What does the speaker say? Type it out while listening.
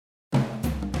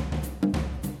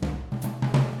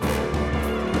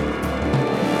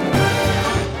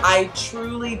I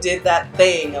truly did that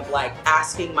thing of like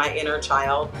asking my inner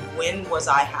child, when was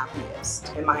I happiest?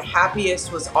 And my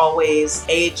happiest was always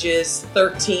ages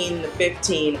 13 to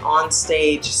 15 on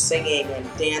stage singing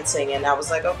and dancing. And I was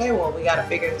like, okay, well, we got to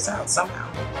figure this out somehow.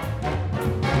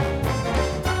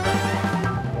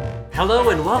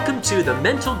 Hello and welcome to the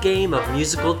Mental Game of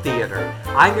Musical Theater.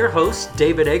 I'm your host,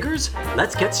 David Eggers.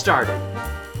 Let's get started.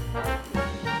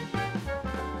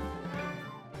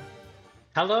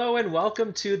 Hello and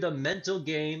welcome to the Mental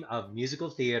Game of Musical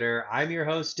Theater. I'm your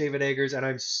host, David Eggers, and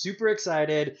I'm super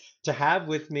excited to have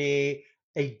with me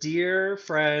a dear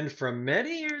friend from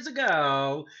many years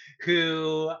ago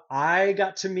who I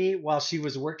got to meet while she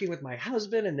was working with my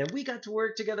husband, and then we got to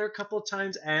work together a couple of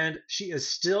times, and she is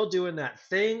still doing that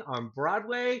thing on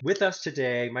Broadway. With us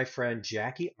today, my friend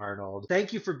Jackie Arnold.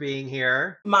 Thank you for being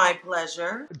here. My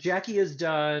pleasure. Jackie has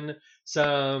done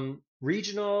some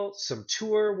regional, some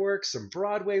tour work, some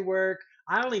Broadway work.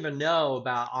 I don't even know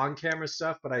about on-camera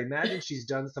stuff, but I imagine she's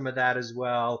done some of that as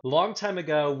well. A long time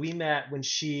ago, we met when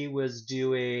she was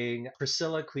doing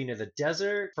Priscilla, Queen of the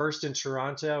Desert, first in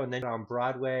Toronto and then on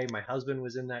Broadway. My husband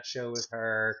was in that show with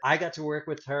her. I got to work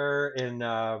with her in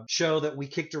a show that we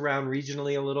kicked around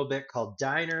regionally a little bit called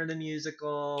Diner the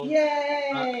Musical.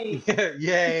 Yay!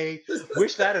 Yay.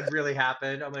 Wish that had really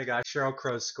happened. Oh my gosh, Sheryl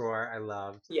Crow's score, I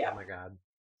loved. Yeah. Oh my God.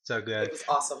 So good. It was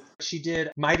awesome. She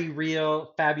did Mighty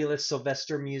Real, Fabulous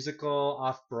Sylvester musical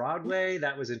off Broadway.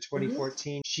 That was in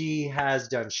 2014. She has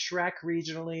done Shrek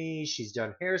regionally. She's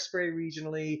done Hairspray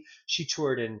regionally. She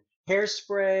toured in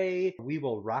Hairspray, We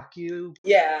Will Rock You.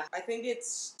 Yeah, I think it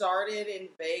started in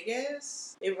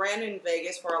Vegas. It ran in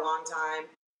Vegas for a long time.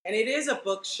 And it is a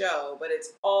book show, but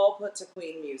it's all put to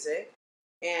Queen music.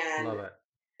 And Love it.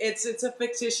 It's a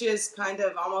fictitious kind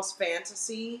of almost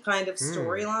fantasy kind of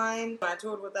storyline. I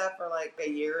toured with that for like a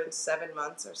year and 7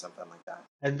 months or something like that.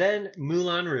 And then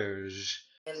Moulin Rouge.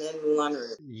 And then Moulin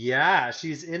Rouge. Yeah,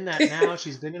 she's in that now.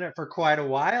 She's been in it for quite a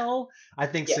while. I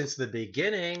think Yeah. since the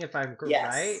beginning, if I'm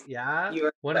Yes. right. Yeah. You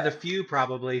are One of the correct. few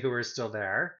probably who are still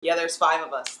there. Yeah, there's 5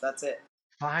 of us. That's it.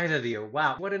 5 of you.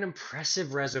 Wow, what an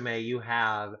impressive resume you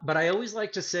have. But I always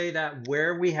like to say that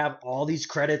where we have all these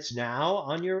credits now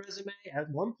on your resume, at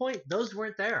one point, those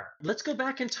weren't there. Let's go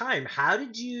back in time. How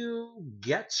did you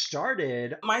get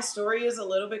started? My story is a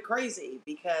little bit crazy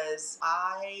because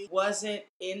I wasn't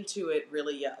into it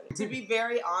really young. To be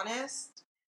very honest,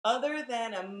 other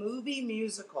than a movie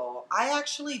musical, I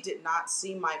actually did not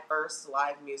see my first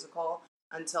live musical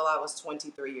until I was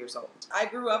 23 years old. I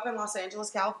grew up in Los Angeles,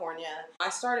 California. I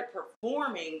started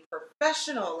performing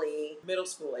professionally middle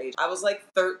school age. I was like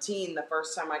 13 the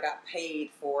first time I got paid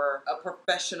for a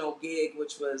professional gig,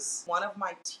 which was one of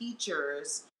my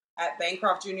teachers at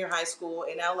Bancroft Junior High School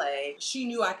in LA. She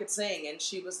knew I could sing and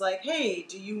she was like, hey,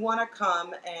 do you want to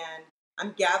come? And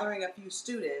I'm gathering a few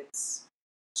students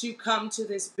to come to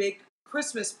this big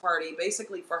Christmas party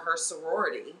basically for her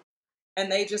sorority.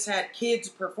 And they just had kids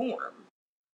perform.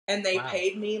 And they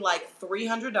paid me like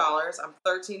 $300. I'm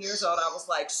 13 years old. I was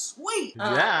like, sweet.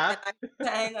 Yeah. And I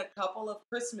sang a couple of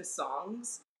Christmas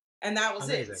songs. And that was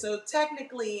Amazing. it. So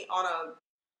technically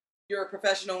you're a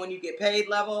professional when you get paid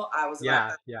level, I was about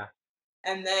that. Yeah.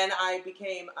 And then I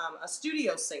became a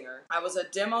studio singer. I was a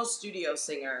demo studio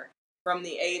singer from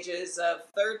the ages of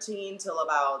 13 till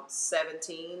about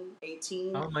 17,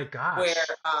 18. Oh my gosh.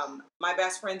 Where my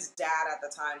best friend's dad at the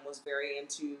time was very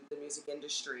into the music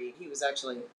industry. He was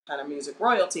actually kind of music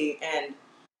royalty, and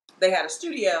they had a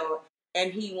studio,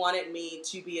 and he wanted me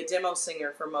to be a demo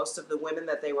singer for most of the women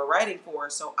that they were writing for.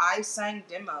 So I sang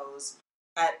demos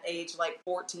at age like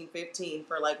 14, 15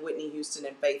 for like Whitney Houston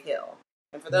and Faith Hill.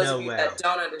 And for those of you that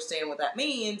don't understand what that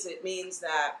means, it means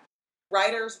that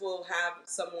writers will have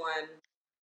someone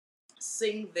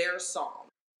sing their song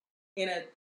in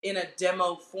a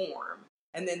demo form,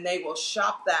 and then they will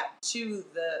shop that to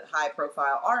the high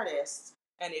profile artists,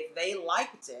 and if they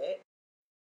liked it,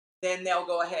 then they'll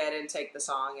go ahead and take the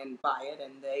song and buy it,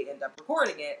 and they end up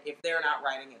recording it if they're not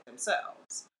writing it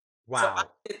themselves. Wow. So I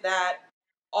did that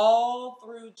all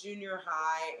through junior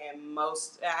high and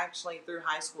most actually through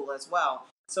high school as well.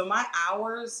 So my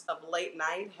hours of late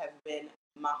night have been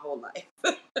my whole life.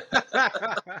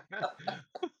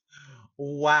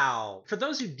 Wow. For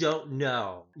those who don't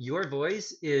know, your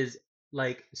voice is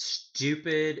like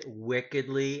stupid,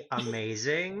 wickedly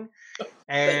amazing.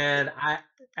 And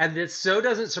this so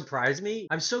doesn't surprise me.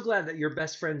 I'm so glad that your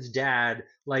best friend's dad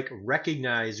like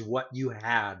recognized what you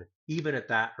had even at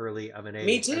that early of an age.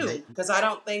 Me too, because I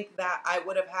don't think that I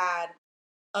would have had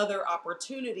other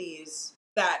opportunities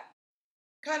that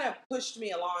kind of pushed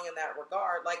me along in that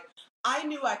regard. Like, I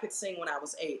knew I could sing when I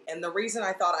was 8. And the reason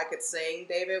I thought I could sing,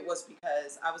 David, was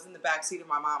because I was in the back seat of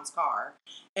my mom's car.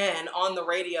 And on the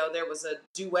radio, there was a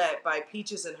duet by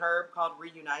Peaches and Herb called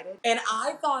Reunited. And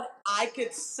I thought I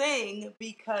could sing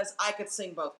because I could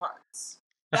sing both parts.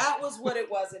 That was what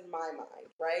it was in my mind,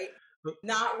 right?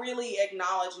 Not really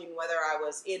acknowledging whether I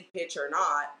was in pitch or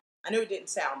not. I knew it didn't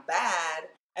sound bad.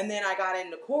 And then I got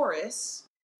into chorus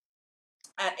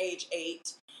at age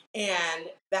 8. And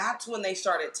that's when they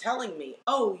started telling me,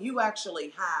 oh, you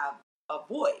actually have a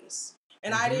voice.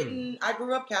 And I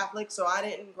grew up Catholic, so I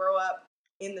didn't grow up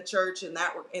in the church in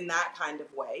that kind of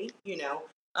way, you know.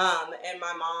 And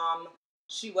my mom,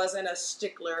 she wasn't a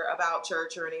stickler about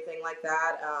church or anything like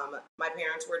that. My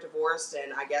parents were divorced,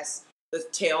 and I guess the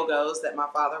tale goes that my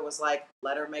father was like,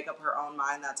 let her make up her own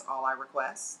mind. That's all I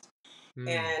request.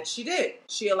 And she did.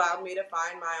 She allowed me to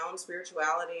find my own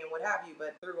spirituality and what have you.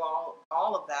 But through all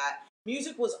of that,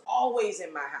 music was always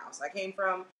in my house.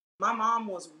 My mom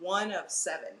was one of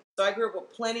 7. So I grew up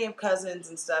with plenty of cousins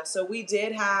and stuff. So we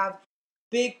did have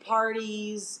big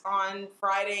parties on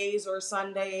Fridays or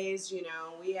Sundays. You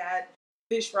know, we had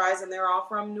fish fries, and they're all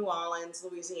from New Orleans,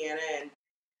 Louisiana. And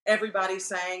everybody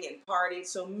sang and partied.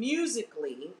 So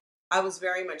musically, I was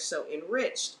very much so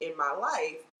enriched in my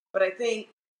life. But I think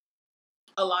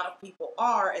a lot of people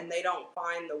are, and they don't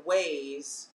find the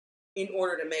ways in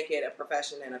order to make it a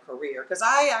profession and a career. Because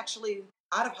I actually,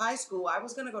 out of high school, I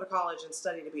was going to go to college and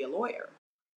study to be a lawyer.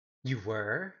 You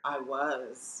were? I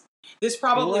was. This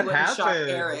probably What wouldn't shock happened?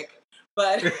 Eric,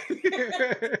 but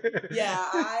yeah,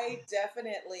 I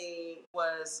definitely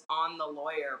was on the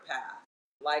lawyer path.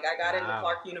 Like, I got into Wow.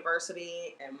 Clark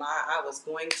University, and I was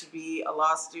going to be a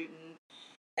law student,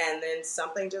 and then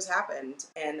something just happened,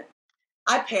 and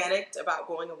I panicked about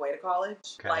going away to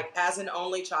college. Okay. Like, as an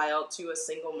only child to a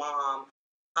single mom,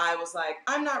 I was like,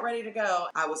 I'm not ready to go.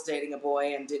 I was dating a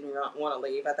boy and didn't want to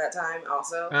leave at that time,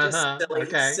 also. Just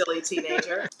Okay. silly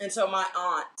teenager. And so my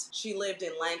aunt, she lived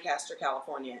in Lancaster,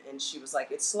 California, and she was like,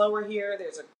 it's slower here.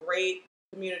 There's a great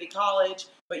community college,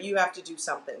 but you have to do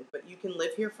something. But you can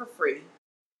live here for free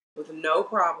with no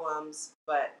problems,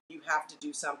 but you have to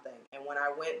do something. And when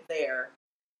I went there,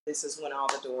 this is when all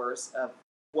the doors of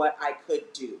what I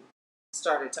could do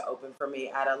started to open for me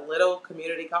at a little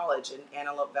community college in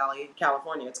Antelope Valley,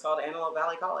 California. It's called Antelope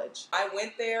Valley College. I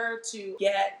went there to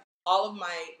get all of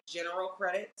my general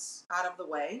credits out of the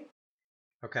way.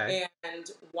 Okay. And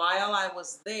while I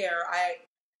was there,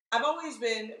 I've always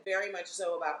been very much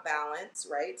so about balance,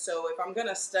 right? So if I'm going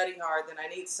to study hard, then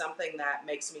I need something that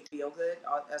makes me feel good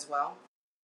as well.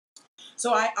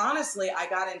 So I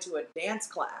got into a dance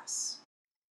class.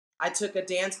 I took a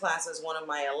dance class as one of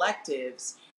my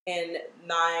electives, and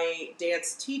my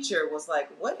dance teacher was like,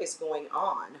 what is going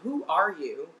on? Who are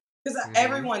you? Because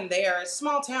everyone there is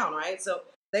small town, right? So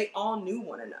they all knew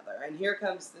one another. And here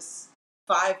comes this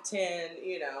 5'10",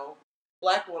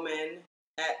 black woman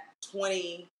at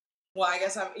 20. Well,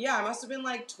 I must have been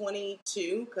like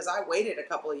 22, because I waited a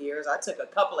couple of years. I took a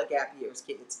couple of gap years,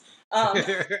 kids. Um,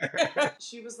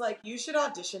 she was like, you should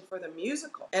audition for the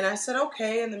musical. And I said,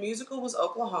 okay. And the musical was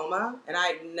Oklahoma. And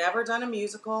I'd never done a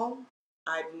musical.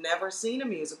 I'd never seen a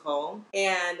musical.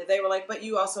 And they were like, but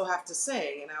you also have to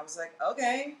sing. And I was like,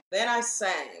 okay. Then I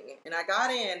sang and I got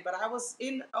in, but I was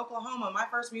in Oklahoma. My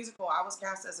first musical, I was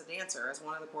cast as a dancer, as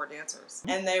one of the core dancers.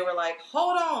 And they were like,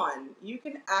 hold on, you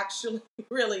can actually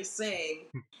really sing.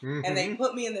 And they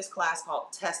put me in this class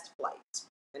called Test Flight.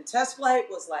 And Test Flight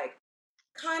was like,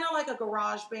 kind of like a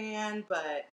garage band,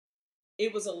 but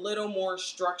it was a little more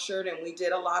structured, and we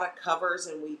did a lot of covers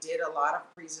and we did a lot of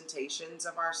presentations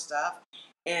of our stuff.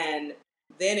 And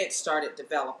then it started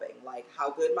developing, like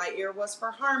how good my ear was for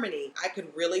harmony. I could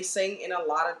really sing in a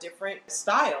lot of different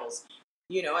styles.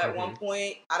 At one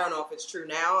point, I don't know if it's true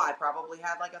now, I probably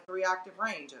had like a 3-octave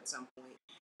range at some point.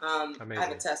 I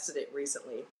haven't tested it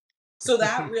recently. So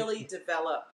that really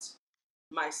developed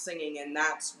my singing, and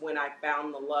that's when I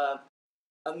found the love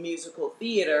of musical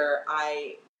theater.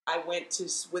 I went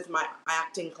with my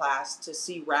acting class to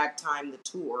see Ragtime the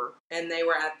tour, and they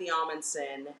were at the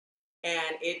Amundsen,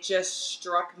 and it just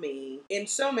struck me in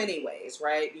so many ways,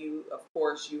 right? Of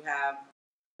course, you have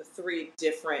the 3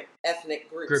 different ethnic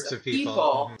groups of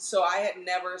people. So I had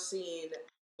never seen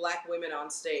black women on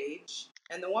stage,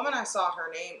 and the woman I saw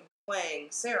her name playing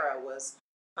Sarah was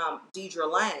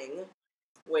Deidre Lang,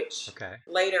 which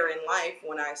later in life,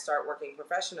 when I start working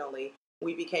professionally,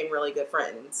 we became really good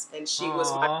friends. And she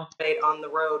was my roommate on the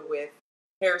road with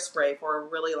Hairspray for a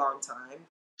really long time.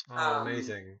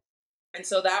 Amazing. And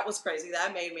so that was crazy.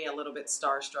 That made me a little bit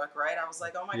starstruck, right? I was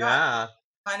like, oh my God,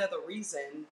 kind of the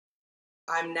reason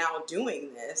I'm now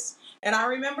doing this. And I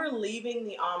remember leaving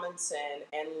the Amundsen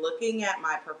and looking at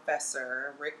my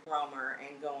professor, Rick Romer,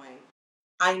 and going,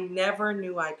 I never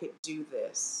knew I could do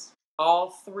this. All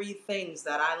three things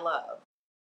that I love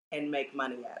and make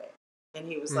money at it. And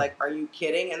he was Mm. like, are you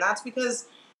kidding? And that's because,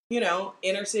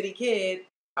 inner city kid,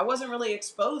 I wasn't really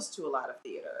exposed to a lot of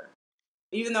theater.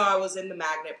 Even though I was in the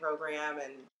magnet program,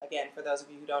 and again, for those of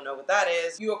you who don't know what that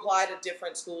is, you apply to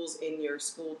different schools in your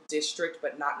school district,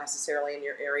 but not necessarily in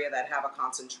your area that have a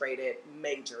concentrated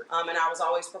major. And I was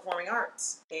always performing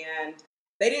arts, and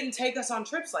they didn't take us on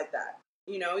trips like that.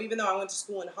 Even though I went to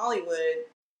school in Hollywood,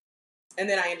 and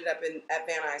then I ended up at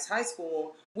Van Nuys High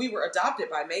School. We were adopted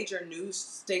by major news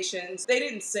stations. They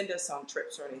didn't send us on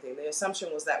trips or anything. The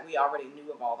assumption was that we already knew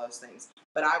of all those things.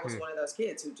 But I was one of those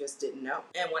kids who just didn't know.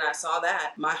 And when I saw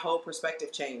that, my whole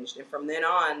perspective changed. And from then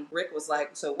on, Rick was like,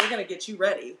 so we're going to get you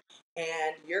ready.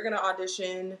 And you're going to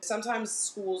audition. Sometimes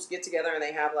schools get together and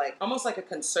they have almost like a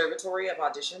conservatory of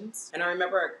auditions. And I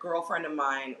remember a girlfriend of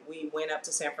mine, we went up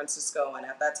to San Francisco. And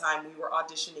at that time, we were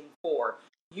auditioning for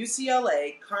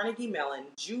UCLA, Carnegie Mellon,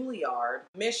 Juilliard,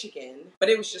 Michigan, but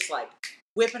it was just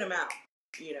whipping them out,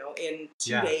 in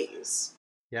 2 days.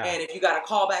 Yeah. And if you got a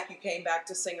call back, you came back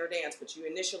to sing or dance, but you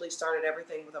initially started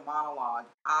everything with a monologue.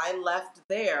 I left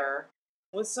there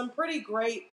with some pretty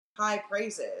great high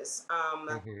praises.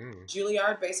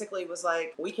 Juilliard basically was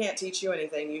like, we can't teach you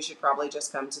anything. You should probably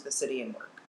just come to the city and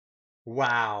work.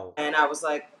 Wow. And I was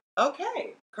like,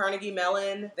 okay. Carnegie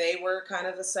Mellon, they were kind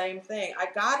of the same thing. I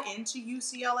got into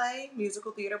UCLA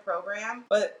musical theater program,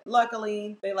 but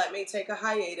luckily they let me take a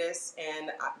hiatus,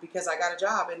 and because I got a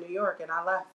job in New York, and I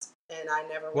left, and I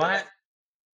never went What? back.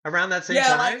 Around that same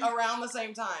time? Yeah, around the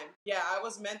same time. Yeah, I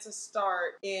was meant to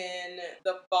start in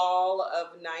the fall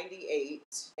of 98.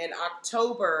 In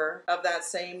October of that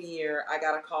same year, I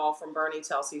got a call from Bernie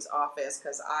Telsey's office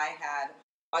because I had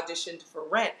auditioned for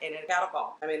Rent and it got a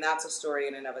call. I mean, that's a story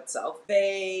in and of itself.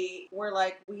 They were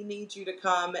like, we need you to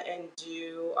come and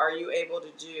are you able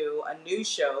to do a new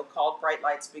show called Bright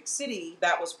Lights Big City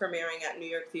that was premiering at New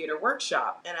York Theater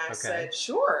Workshop? And I said,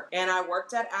 sure. And I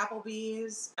worked at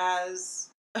Applebee's as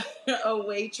a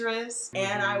waitress,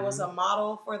 and I was a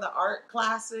model for the art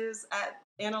classes at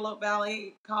Antelope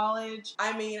Valley College.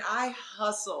 I mean, I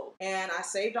hustled and I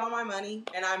saved all my money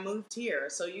and I moved here.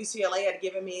 So UCLA had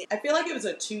given me, I feel like it was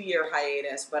a 2-year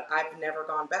hiatus, but I've never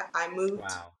gone back. I moved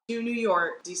to New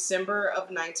York December of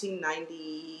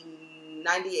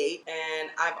 1998,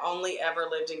 and I've only ever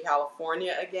lived in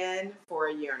California again for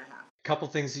a year and a half. Couple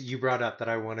things that you brought up that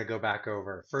I want to go back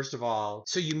over. First of all,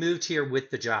 so you moved here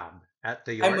with the job at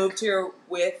the York? I moved here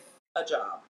with a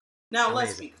job. Now, Amazing.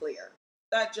 Let's be clear.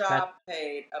 That job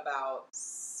paid about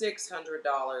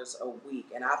 $600 a week,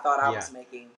 and I thought I was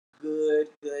making good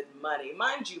money.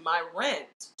 Mind you, my rent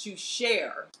to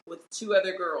share with 2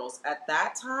 other girls at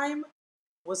that time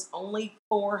was only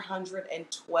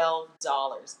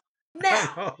 $412.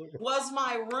 Now, was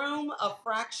my room a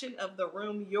fraction of the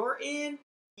room you're in?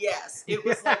 Yes, it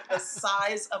was like the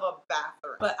size of a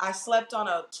bathroom. But I slept on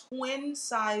a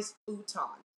twin-size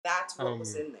futon. That's what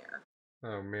was in there.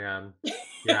 Oh, man.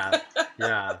 Yeah.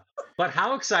 But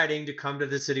how exciting to come to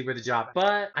the city with a job.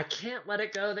 But I can't let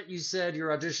it go that you said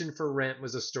your audition for Rent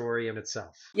was a story in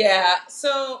itself. Yeah,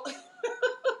 so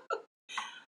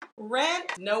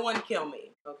Rent, no one kill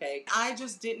me, okay? I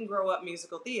just didn't grow up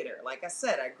musical theater. Like I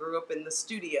said, I grew up in the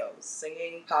studios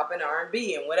singing pop and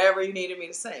R&B and whatever you needed me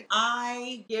to sing.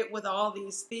 I get with all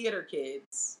these theater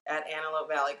kids at Antelope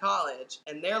Valley College,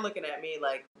 and they're looking at me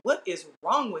like, what is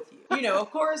wrong with you?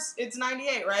 Of course, it's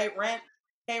 98, right? Rent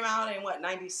came out in,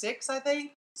 96, I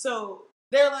think? So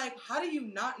they're like, how do you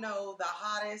not know the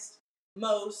hottest,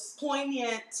 most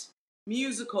poignant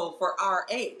musical for our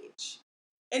age?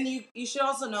 And you should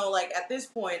also know, at this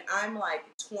point, I'm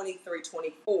 23,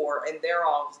 24, and they're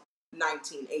all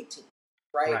 19, 18,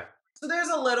 right? So there's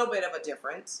a little bit of a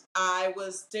difference. I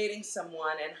was dating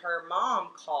someone, and her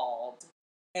mom called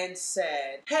and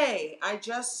said, hey, I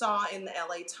just saw in the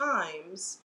LA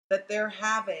Times that they're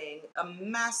having a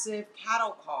massive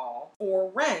cattle call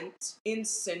for Rent in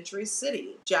Century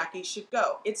City. Jackie should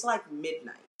go. It's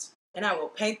midnight. And I will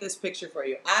paint this picture for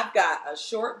you. I've got a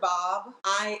short bob.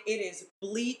 It is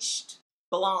bleached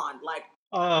blonde,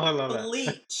 I love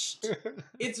bleached.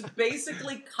 It's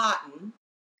basically cotton,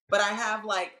 but I have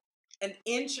an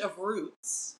inch of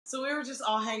roots. So we were just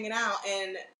all hanging out,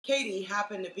 and Katie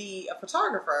happened to be a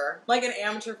photographer, an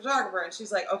amateur photographer, and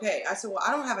she's like, okay. I said, well,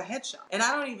 I don't have a headshot, and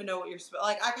I don't even know what you're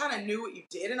I kind of knew what you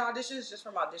did in auditions just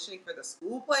from auditioning for the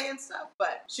school play and stuff,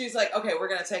 but she's like, okay, we're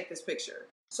gonna take this picture.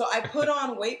 So I put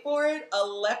on, wait for it, a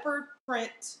leopard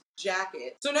print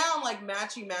jacket. So now I'm like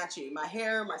matchy. My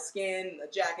hair, my skin, the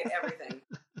jacket, everything.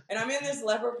 And I'm in this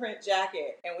leopard print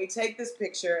jacket, and we take this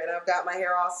picture, and I've got my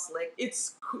hair all slick.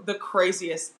 It's the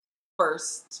craziest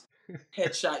first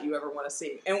headshot you ever want to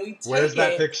see. And we Where's take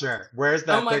that it. picture? Where's Oh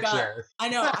that my God. picture? I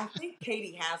know. I think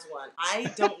Katie has one.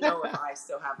 I don't know if I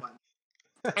still have one.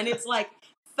 And it's like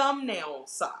thumbnail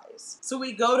size. So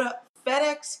we go to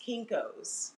FedEx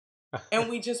Kinko's, and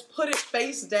we just put it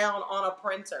face down on a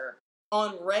printer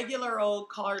on regular old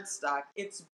cardstock.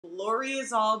 It's blurry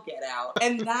as all get out.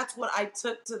 And that's what I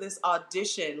took to this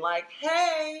audition. Like,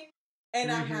 hey. And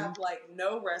I have like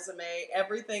no resume.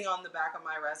 Everything on the back of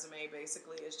my resume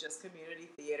basically is just community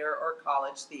theater or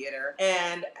college theater.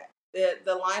 And the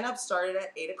lineup started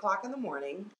at 8 o'clock in the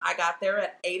morning. I got there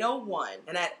at 8:01.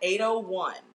 And at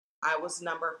 8:01, I was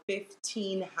number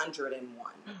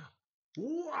 1,501.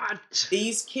 What?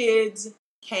 These kids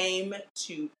came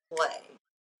to play.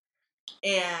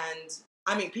 And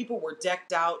I mean, people were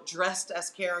decked out, dressed as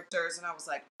characters. And I was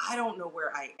like, I don't know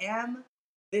where I am.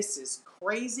 This is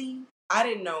crazy. I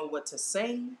didn't know what to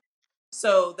sing.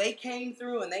 So they came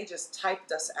through and they just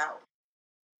typed us out.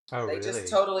 Oh, They really? just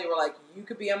totally were like, you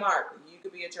could be a Mark, you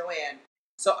could be a Joanne.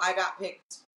 So I got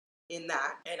picked in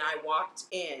that. And I walked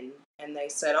in and they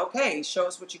said, okay, show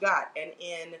us what you got. And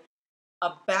in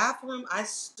a bathroom, I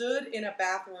stood in a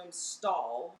bathroom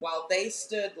stall while they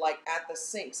stood like at the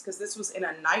sinks, because this was in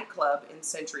a nightclub in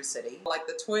Century City. Like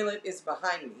the toilet is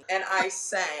behind me. And I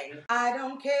sang, I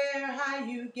don't care how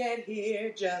you get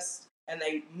here, just... And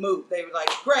they moved. They were like,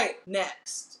 great,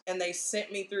 next. And they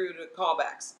sent me through to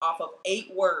callbacks off of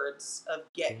 8 words of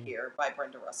Get Here by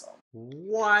Brenda Russell.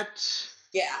 What?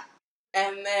 Yeah.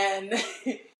 And then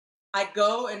I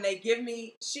go and they give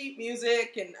me sheet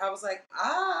music, and I was like,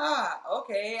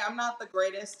 okay, I'm not the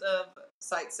greatest of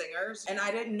sight singers. And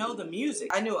I didn't know the music.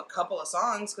 I knew a couple of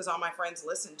songs because all my friends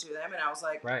listened to them, and I was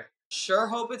like, right. Sure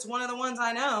hope it's one of the ones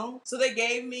I know. So they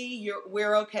gave me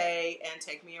We're Okay and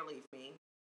Take Me or Leave Me.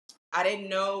 I didn't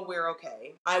know We're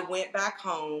Okay. I went back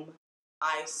home.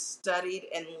 I studied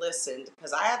and listened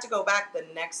because I had to go back the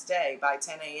next day by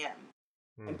 10 a.m.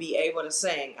 and be able to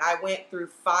sing. I went through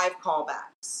 5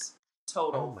 callbacks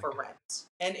total for Rent.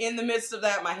 And in the midst of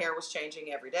that, my hair was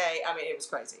changing every day. I mean, it was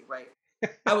crazy, right?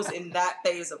 I was in that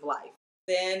phase of life.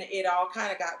 Then it all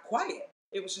kind of got quiet.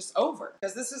 It was just over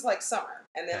because this is like summer.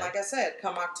 And then, like I said,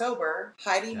 come October,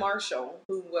 Heidi Marshall,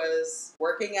 who was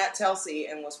working at Telsey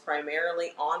and was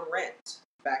primarily on Rent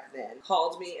back then,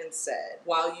 called me and said,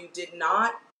 while you did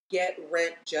not get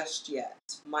Rent just yet,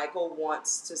 Michael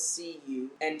wants to see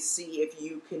you and see if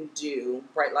you can do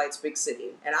Bright Lights Big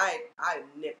City. And I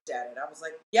nipped at it. I was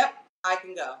like, yep, I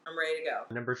can go. I'm ready to go.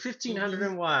 Number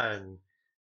 1,501.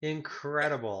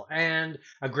 Incredible. And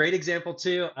a great example,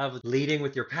 too, of leading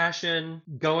with your passion,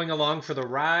 going along for the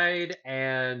ride,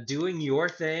 and doing your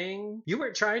thing. You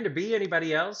weren't trying to be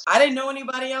anybody else. I didn't know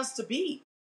anybody else to be.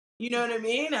 You know what I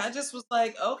mean? I just was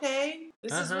like, okay,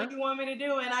 this is what you want me to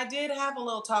do. And I did have a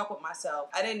little talk with myself.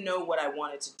 I didn't know what I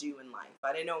wanted to do in life.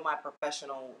 I didn't know what my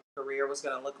professional career was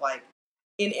going to look like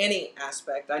in any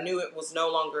aspect. I knew it was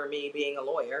no longer me being a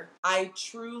lawyer. I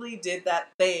truly did that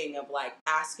thing of like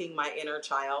asking my inner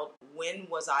child, when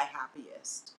was I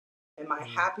happiest? And my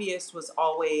happiest was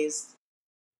always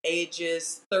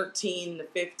ages 13 to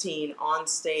 15 on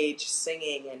stage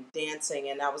singing and dancing.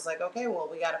 And I was like, okay, well,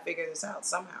 we got to figure this out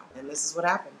somehow. And this is what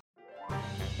happened.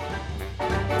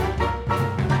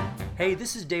 Hey,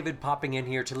 this is David popping in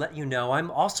here to let you know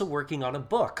I'm also working on a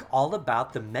book all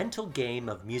about the mental game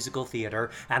of musical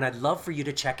theater, and I'd love for you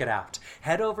to check it out.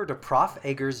 Head over to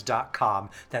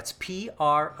profeggers.com. That's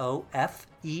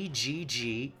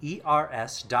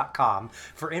PROFEGGERS.com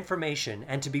for information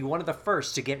and to be one of the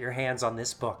first to get your hands on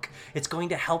this book. It's going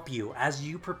to help you as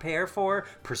you prepare for,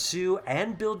 pursue,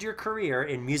 and build your career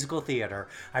in musical theater.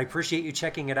 I appreciate you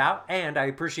checking it out, and I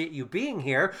appreciate you being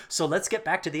here, so let's get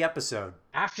back to the episode.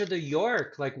 After the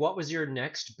York, like, what was your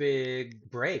next big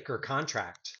break or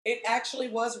contract? It actually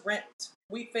was Rent.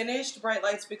 We finished Bright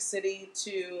Lights Big City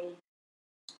to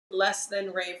less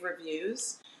than rave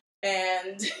reviews.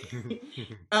 And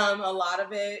a lot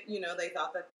of it, you know, they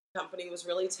thought that the company was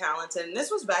really talented. And this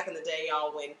was back in the day,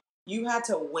 y'all, when you had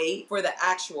to wait for the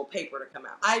actual paper to come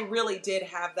out. I really did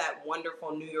have that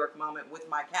wonderful New York moment with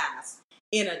my cast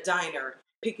in a diner,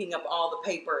 picking up all the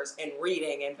papers and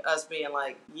reading, and us being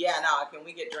like, yeah, no, can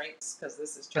we get drinks? Because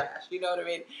this is trash. You know what I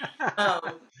mean?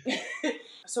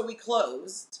 So we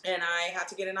closed, and I had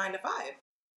to get a 9 to 5.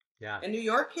 Yeah. And New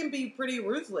York can be pretty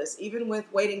ruthless, even with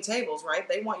waiting tables, right?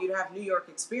 They want you to have New York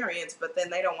experience, but then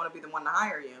they don't want to be the one to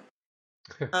hire you.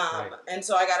 Right. And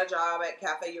so I got a job at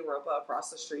Cafe Europa across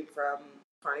the street from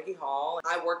Carnegie Hall.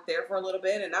 I worked there for a little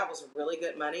bit, and that was really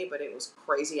good money, but it was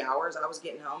crazy hours. I was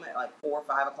getting home at like 4 or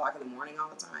 5 o'clock in the morning all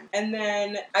the time. And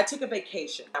then I took a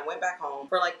vacation. I went back home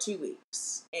for like 2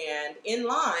 weeks. And in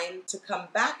line to come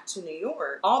back to New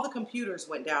York, all the computers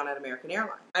went down at American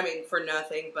Airlines. I mean, for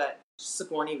nothing, but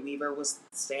Sigourney Weaver was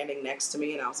standing next to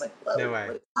me, and I was like, whoa, No way.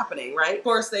 what is happening, right? Of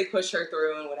course, they push her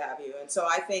through and what have you. And so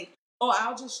I think, oh,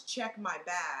 I'll just check my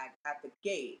bag at the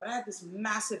gate. But I had this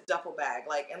massive duffel bag,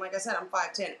 and like I said, I'm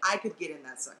 5'10". I could get in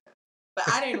that sucker. But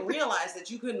I didn't realize that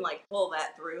you couldn't pull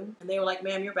that through. And they were like,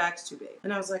 ma'am, your bag's too big.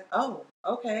 And I was like, oh,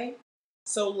 okay.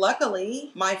 So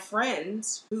luckily, my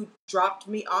friends who dropped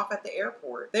me off at the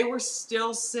airport, they were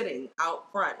still sitting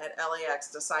out front at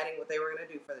LAX deciding what they were going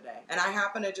to do for the day. And I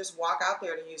happened to just walk out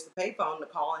there to use the payphone to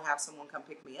call and have someone come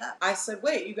pick me up. I said,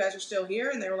 wait, you guys are still here?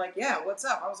 And they were like, yeah, what's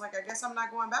up? I was like, I guess I'm not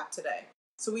going back today.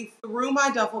 So we threw my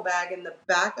duffel bag in the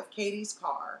back of Katie's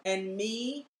car, and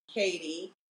me,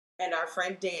 Katie, and our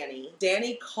friend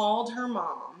Danny called her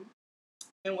mom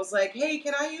and was like, hey,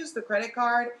 can I use the credit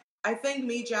card? I think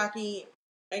me, Jackie,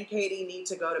 and Katie need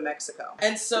to go to Mexico.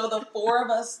 And so the four of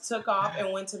us took off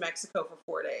and went to Mexico for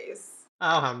 4 days.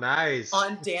 Oh, how nice.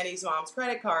 On Danny's mom's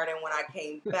credit card. And when I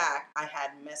came back, I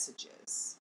had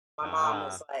messages. My mom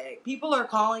was like, people are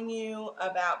calling you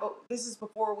about, but this is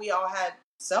before we all had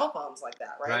cell phones like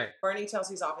that, right? Bernie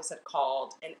Telsey's office had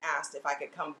called and asked if I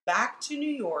could come back to New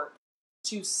York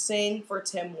to sing for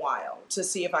Tim Wilde to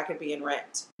see if I could be in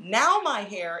Rent. Now my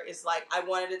hair is I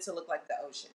wanted it to look like the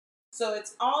ocean. So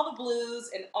it's all the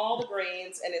blues and all the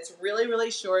greens, and it's really, really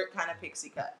short, kind of pixie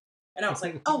cut. And I was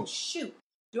like, oh, shoot,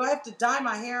 do I have to dye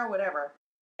my hair or whatever?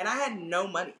 And I had no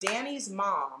money. Danny's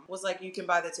mom was like, you can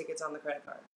buy the tickets on the credit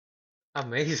card.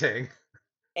 Amazing.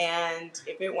 And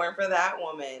if it weren't for that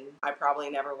woman, I probably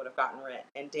never would have gotten Rent.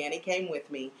 And Danny came with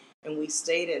me, and we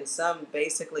stayed in some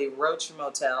basically roach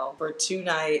motel for 2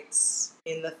 nights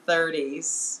in the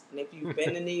 30s. And if you've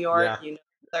been to New York, Yeah. you know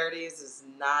 30s is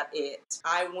not it.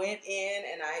 I went in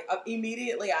and I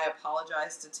immediately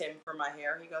apologized to Tim for my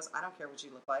hair. He goes, I don't care what you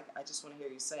look like. I just want to hear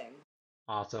you sing.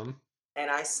 Awesome. And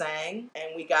I sang,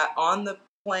 and we got on the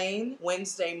plane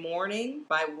Wednesday morning.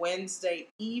 By Wednesday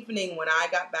evening, when I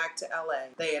got back to LA,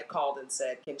 they had called and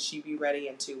said, can she be ready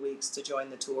in 2 weeks to join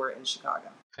the tour in Chicago?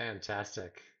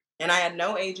 Fantastic. And I had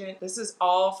no agent. This is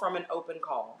all from an open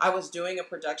call. I was doing a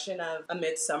production of A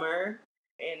Midsummer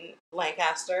in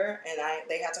Lancaster, and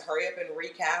they had to hurry up and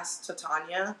recast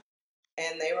Titania.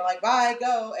 And they were like, bye,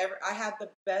 go. I had the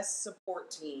best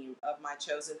support team of my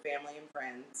chosen family and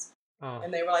friends. Oh.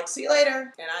 And they were like, see you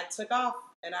later. And I took off,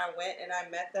 and I went and I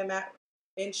met them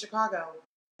in Chicago.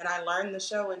 And I learned the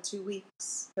show in 2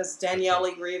 weeks because Danielle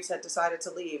Lee Greaves had decided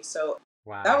to leave. So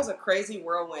wow. That was a crazy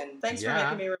whirlwind. Thanks for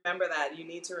making me remember that. You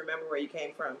need to remember where you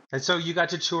came from. And so you got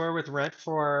to tour with Rent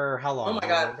for how long? Oh my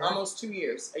God, almost 2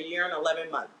 years. 1 year and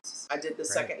 11 months. I did the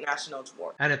second national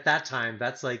tour. And at that time,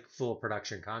 that's full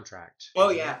production contract. Oh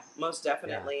yeah, most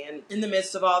definitely. Yeah. And in the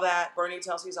midst of all that, Bernie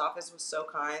Telsey's office was so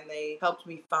kind. They helped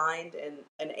me find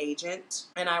an agent.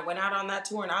 And I went out on that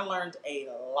tour and I learned a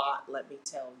lot, let me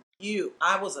tell you.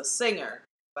 I was a singer,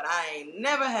 but I ain't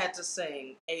never had to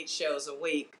sing 8 shows a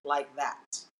week like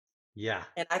that. Yeah.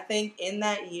 And I think in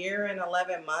that year and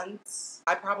 11 months,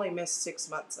 I probably missed 6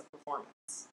 months of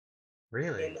performance.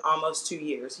 Really? In almost 2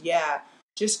 years. Yeah.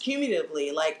 Just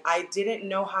cumulatively, I didn't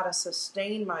know how to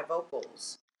sustain my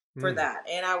vocals for that.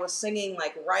 And I was singing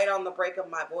right on the break of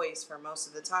my voice for most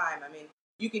of the time. I mean,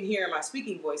 you can hear in my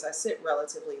speaking voice, I sit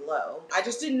relatively low. I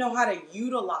just didn't know how to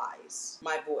utilize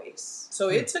my voice. So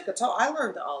it took a toll. I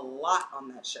learned a lot on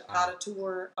that show. How to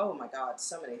tour. Oh my God,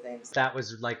 so many things. That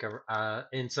was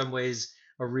in some ways,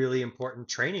 a really important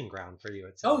training ground for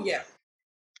you. Oh yeah.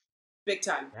 Big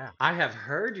time. Yeah. I have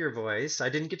heard your voice. I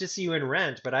didn't get to see you in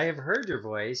Rent, but I have heard your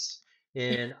voice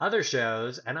in other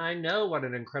shows, and I know what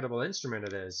an incredible instrument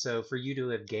it is. So for you to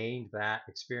have gained that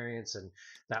experience and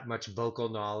that much vocal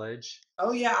knowledge.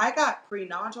 Oh yeah, I got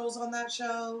pre-nodules on that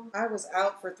show. I was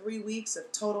out for 3 weeks of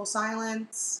total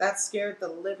silence. That scared the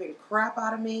living crap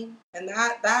out of me. And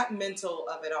that mental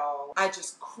of it all, I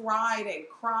just cried and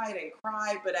cried and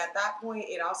cried. But at that point,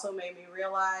 it also made me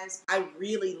realize I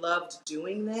really loved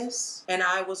doing this. And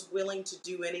I was willing to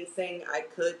do anything I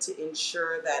could to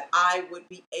ensure that I would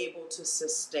be able to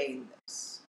sustain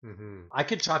this. Mm-hmm. I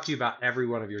could talk to you about every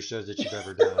one of your shows that you've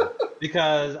ever done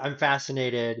because I'm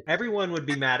fascinated. Everyone would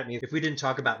be mad at me if we didn't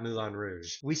talk about Moulin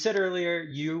Rouge. We said earlier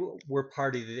you were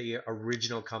part of the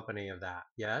original company of that,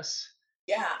 yes?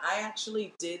 Yeah, I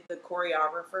actually did the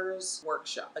choreographers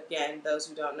workshop. Again, those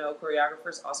who don't know,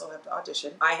 choreographers also have to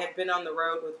audition. I had been on the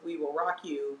road with We Will Rock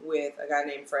You with a guy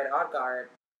named Fred Odgaard,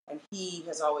 and he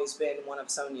has always been one of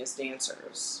Sonia's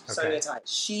dancers. Okay. Sonia Ty.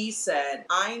 She said,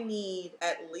 I need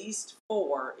at least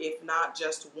 4, if not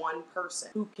just one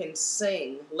person who can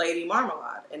sing Lady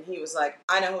Marmalade. And he was like,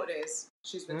 I know who it is.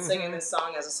 She's been singing this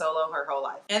song as a solo her whole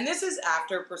life. And this is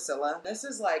after Priscilla. This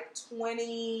is like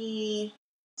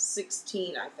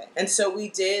 2016, I think. And so we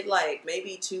did like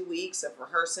maybe 2 weeks of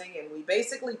rehearsing, and we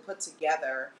basically put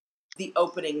together the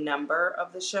opening number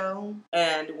of the show.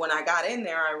 And when I got in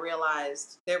there, I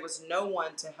realized there was no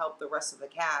one to help the rest of the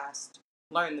cast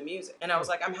learn the music. And I was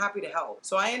like, I'm happy to help.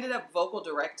 So I ended up vocal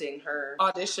directing her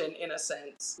audition in a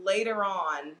sense. Later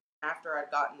on, after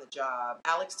I'd gotten the job,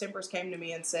 Alex Timbers came to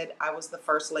me and said I was the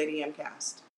first Lady M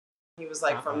cast. He was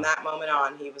like, from that moment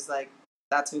on, he was like,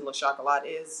 that's who Le Chocolat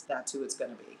is. That's who it's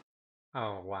going to be.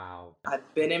 Oh, wow.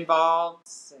 I've been involved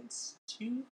since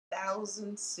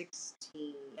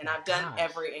 2016, and I've done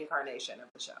every incarnation of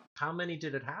the show. How many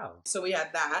did it have? So we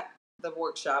had that, the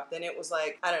workshop. Then it was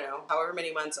like, I don't know, however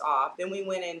many months off. Then we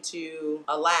went into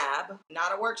a lab,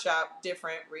 not a workshop,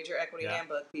 different. Read your equity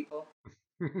handbook, people.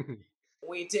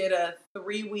 We did a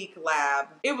 3-week lab.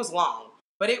 It was long,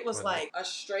 but it was like a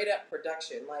straight up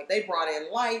production. Like they brought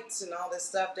in lights and all this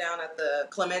stuff down at the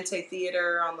Clemente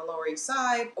Theater on the Lower East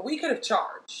Side. We could have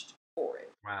charged for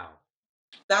it. Wow.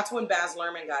 That's when Baz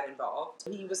Luhrmann got involved.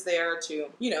 He was there to,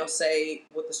 say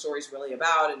what the story's really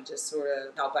about and just sort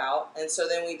of help out. And so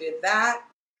then we did that.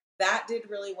 That did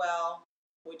really well,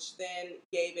 which then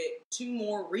gave it 2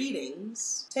 more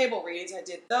readings, table readings. I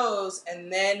did those,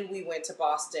 and then we went to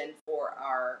Boston for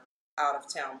our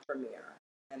out-of-town premiere,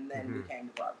 and then we came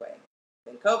to Broadway.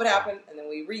 Then COVID happened, and then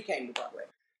we came to Broadway.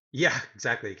 Yeah,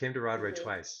 exactly. It came to Broadway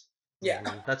twice. Yeah.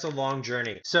 That's a long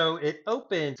journey. So it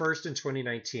opened first in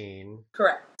 2019.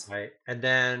 Correct. Right. And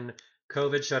then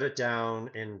COVID shut it down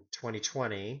in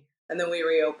 2020. And then we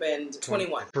reopened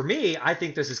 21. For me, I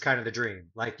think this is kind of the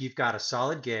dream. Like you've got a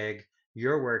solid gig.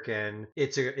 You're working.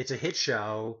 It's a hit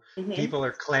show. People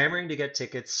are clamoring to get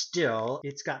tickets still.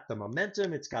 It's got the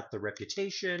momentum. It's got the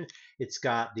reputation. It's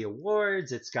got the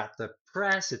awards. It's got the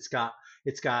press. It's got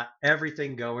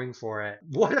everything going for it.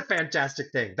 What a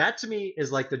fantastic thing. That to me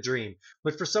is like the dream.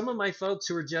 But for some of my folks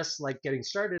who are just like getting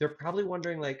started, they're probably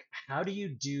wondering like, how do you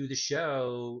do the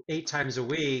show 8 times a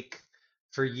week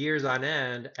for years on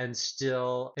end and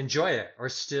still enjoy it or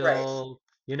still,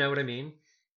 you know what I mean?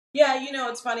 Yeah,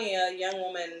 it's funny. A young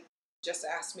woman just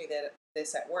asked me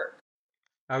this at work.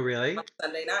 Oh, really? On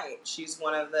Sunday night. She's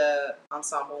one of the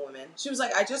ensemble women. She was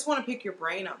like, I just want to pick your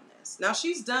brain on this. Now,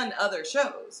 she's done other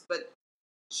shows, but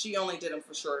she only did them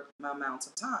for short amounts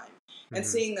of time. And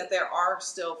seeing that there are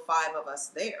still 5 of us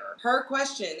there, her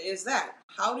question is that,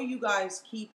 how do you guys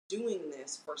keep doing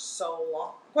this for so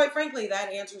long? Quite frankly, that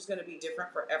answer is going to be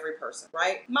different for every person,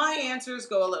 right? My answers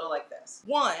go a little like this.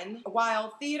 1, while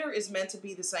theater is meant to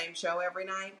be the same show every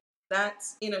night,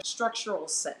 that's in a structural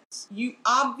sense. You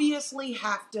obviously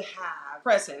have to have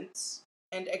presence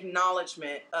and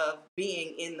acknowledgement of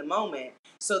being in the moment.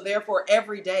 So therefore,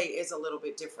 every day is a little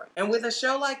bit different. And with a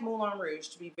show like Moulin Rouge,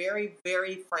 to be very,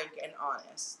 very frank and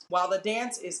honest, while the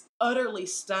dance is utterly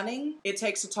stunning, it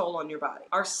takes a toll on your body.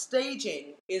 Our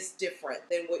staging is different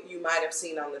than what you might have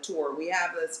seen on the tour. We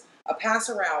have a pass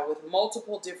around with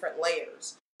multiple different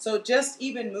layers. So just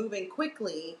even moving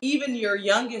quickly, even your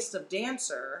youngest of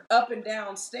dancer, up and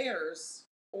down stairs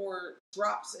or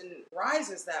drops and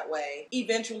rises that way,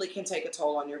 eventually can take a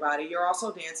toll on your body. You're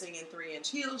also dancing in 3-inch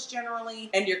heels generally,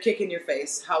 and you're kicking your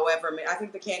face. However, I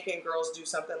think the Can-Can girls do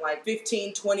something like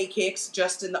 15, 20 kicks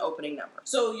just in the opening number.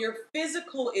 So your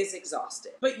physical is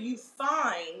exhausted, but you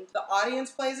find the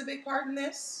audience plays a big part in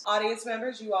this. Audience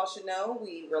members, you all should know,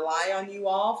 we rely on you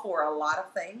all for a lot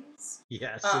of things.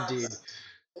 Yes, indeed.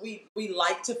 We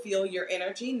like to feel your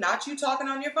energy, not you talking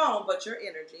on your phone, but your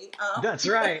energy. That's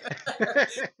right.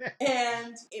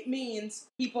 And it means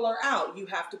people are out. You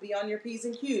have to be on your P's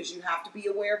and Q's. You have to be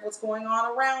aware of what's going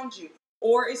on around you.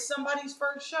 Or it's somebody's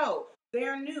first show.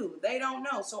 They're new. They don't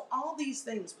know. So all these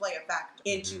things play a factor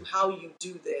into how you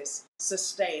do this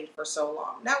sustained for so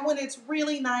long. Now, when it's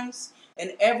really nice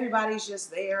and everybody's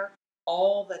just there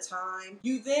all the time,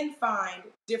 you then find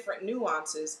different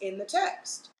nuances in the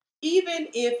text. Even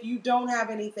if you don't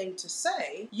have anything to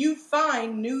say, you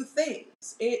find new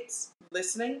things.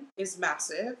 Listening is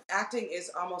massive. Acting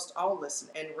is almost all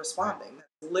listening and responding.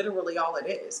 That's literally all it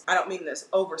is. I don't mean to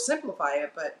oversimplify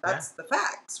it, but that's the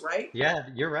facts, right? Yeah,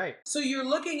 you're right. So you're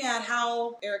looking at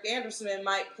how Eric Anderson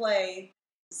might play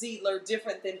Ziegler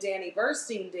different than Danny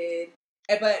Burstein did,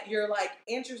 But you're like,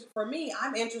 for me,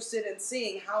 I'm interested in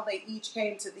seeing how they each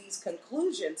came to these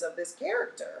conclusions of this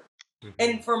character. Mhm.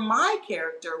 And for my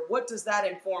character, what does that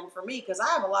inform for me? Because I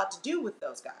have a lot to do with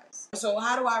those guys. So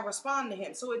how do I respond to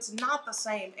him? So it's not the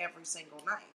same every single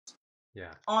night.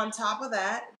 Yeah. On top of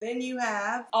that, then you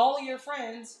have all your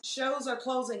friends, shows are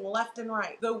closing left and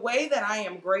right. The way that I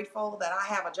am grateful that I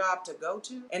have a job to go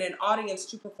to and an audience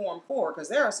to perform for, because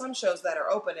there are some shows that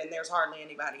are open and there's hardly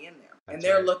anybody in there. And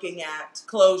they're looking at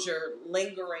closure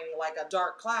lingering like a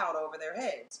dark cloud over their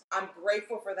heads. I'm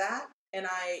grateful for that. And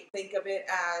I think of it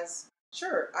as,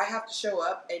 sure, I have to show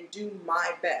up and do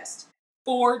my best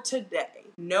for today.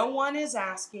 No one is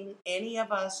asking any of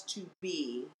us to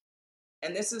be,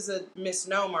 and this is a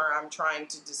misnomer I'm trying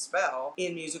to dispel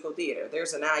in musical theater.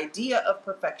 There's an idea of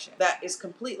perfection that is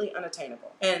completely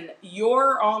unattainable. And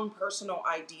your own personal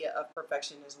idea of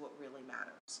perfection is what really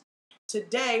matters.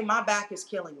 Today, my back is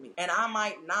killing me, and I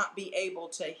might not be able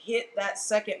to hit that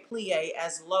second plie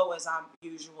as low as I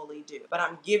usually do. But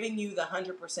I'm giving you the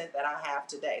 100% that I have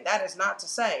today. That is not to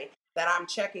say that I'm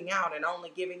checking out and only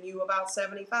giving you about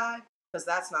 75, because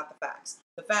that's not the facts.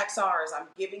 The facts are is I'm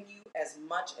giving you as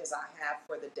much as I have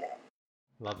for the day.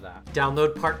 Love that.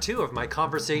 Download part 2 of my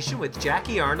conversation with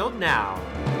Jackie Arnold now.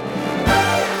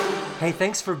 Hey,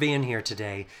 thanks for being here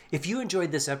today. If you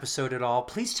enjoyed this episode at all,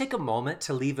 please take a moment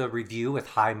to leave a review with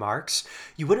high marks.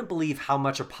 You wouldn't believe how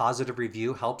much a positive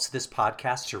review helps this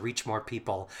podcast to reach more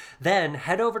people. Then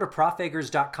head over to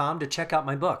profeggers.com to check out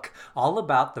my book, all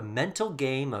about the mental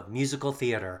game of musical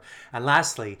theater. And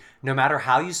lastly, no matter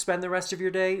how you spend the rest of your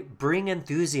day, bring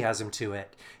enthusiasm to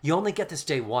it. You only get this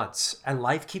day once, and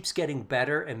life keeps getting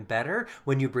better and better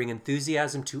when you bring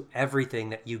enthusiasm to everything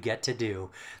that you get to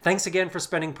do. Thanks again for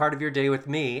spending part of your day with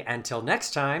me. Until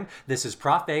next time, this is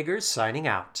Prof. Eggers signing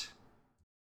out.